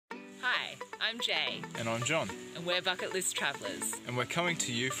Hi, I'm Jay. And I'm John. And we're bucket list travellers. And we're coming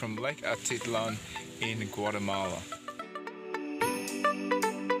to you from Lake Atitlan in Guatemala.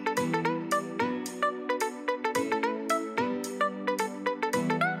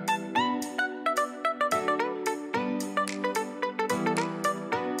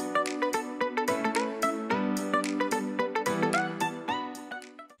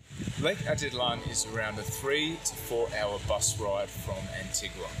 Lake Atitlan is around a 3 to 4 hour bus ride from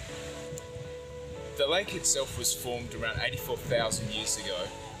Antigua. The lake itself was formed around 84,000 years ago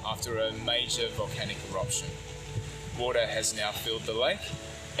after a major volcanic eruption. Water has now filled the lake,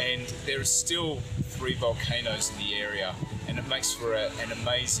 and there are still 3 volcanoes in the area, and it makes for an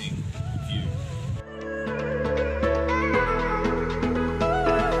amazing view.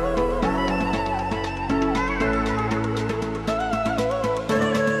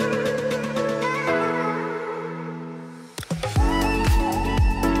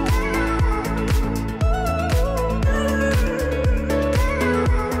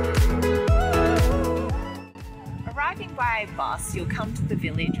 By bus, you'll come to the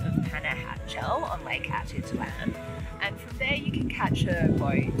village of on Lake Atitlan, and from there you can catch a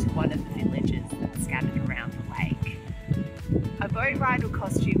boat to one of the villages that's scattered around the lake. A boat ride will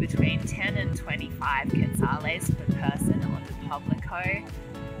cost you between 10 and 25 quetzales per person on the Publico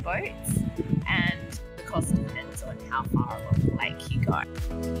boats, and the cost depends on how far along the lake you go.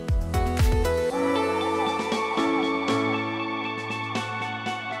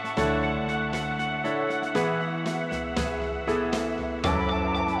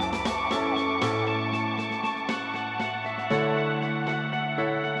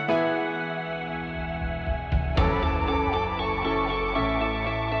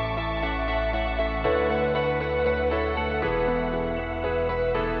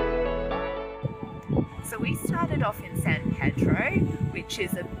 So we started off in San Pedro, which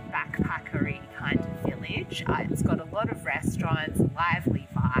is a backpackery kind of village. It's got a lot of restaurants, a lively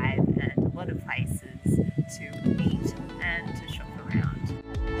vibe, and a lot of places to eat and to shop around.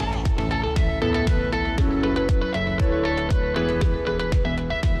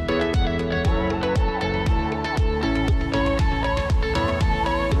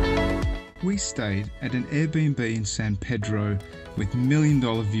 We stayed at an Airbnb in San Pedro with $1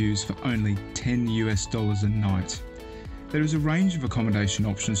 million views for only $10 a night. There is a range of accommodation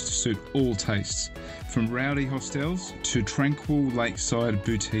options to suit all tastes, from rowdy hostels to tranquil lakeside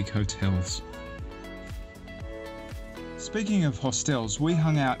boutique hotels. Speaking of hostels, we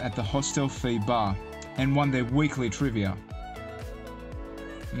hung out at the Hostel Fee Bar and won their weekly trivia.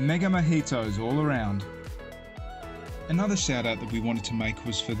 Mega mojitos all around. Another shout out that we wanted to make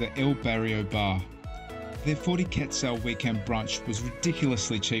was for the El Barrio Bar. Their 40 quetzal weekend brunch was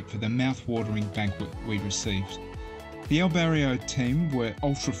ridiculously cheap for the mouth-watering banquet we received. The El Barrio team were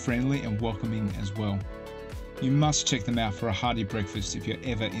ultra friendly and welcoming as well. You must check them out for a hearty breakfast if you're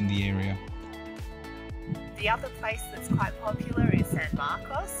ever in the area. The other place that's quite popular is San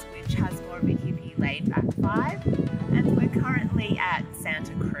Marcos, which has more of a hippie laid-back vibe, and we're currently at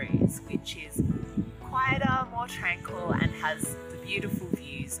Santa Cruz, which is quieter, more tranquil, and has the beautiful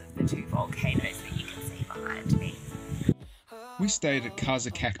views of the 2 volcanoes that you can see behind me. We stayed at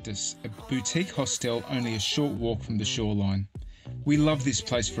Casa Cactus, a boutique hostel only a short walk from the shoreline. We love this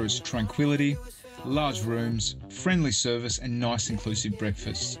place for its tranquility, large rooms, friendly service, and nice inclusive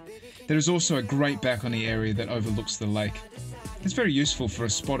breakfasts. There is also a great balcony area that overlooks the lake. It's very useful for a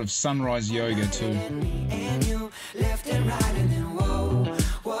spot of sunrise yoga too.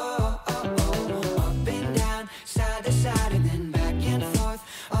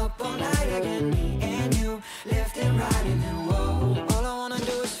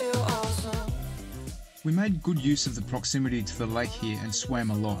 We made good use of the proximity to the lake here and swam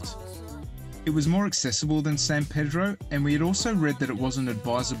a lot. It was more accessible than San Pedro, and we had also read that it wasn't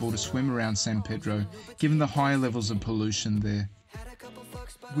advisable to swim around San Pedro given the higher levels of pollution there.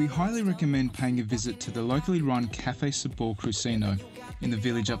 We highly recommend paying a visit to the locally run Cafe Sabor Crucino in the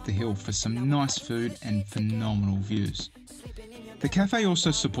village up the hill for some nice food and phenomenal views. The cafe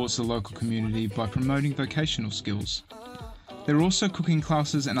also supports the local community by promoting vocational skills. There are also cooking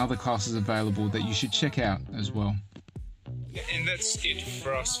classes and other classes available that you should check out as well. And that's it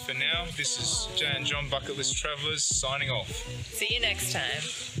for us for now. This is Jay and John, Bucket List Travellers, signing off. See you next time.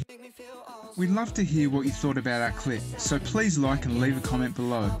 We'd love to hear what you thought about our clip, so please like and leave a comment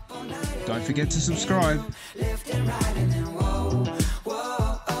below. Don't forget to subscribe.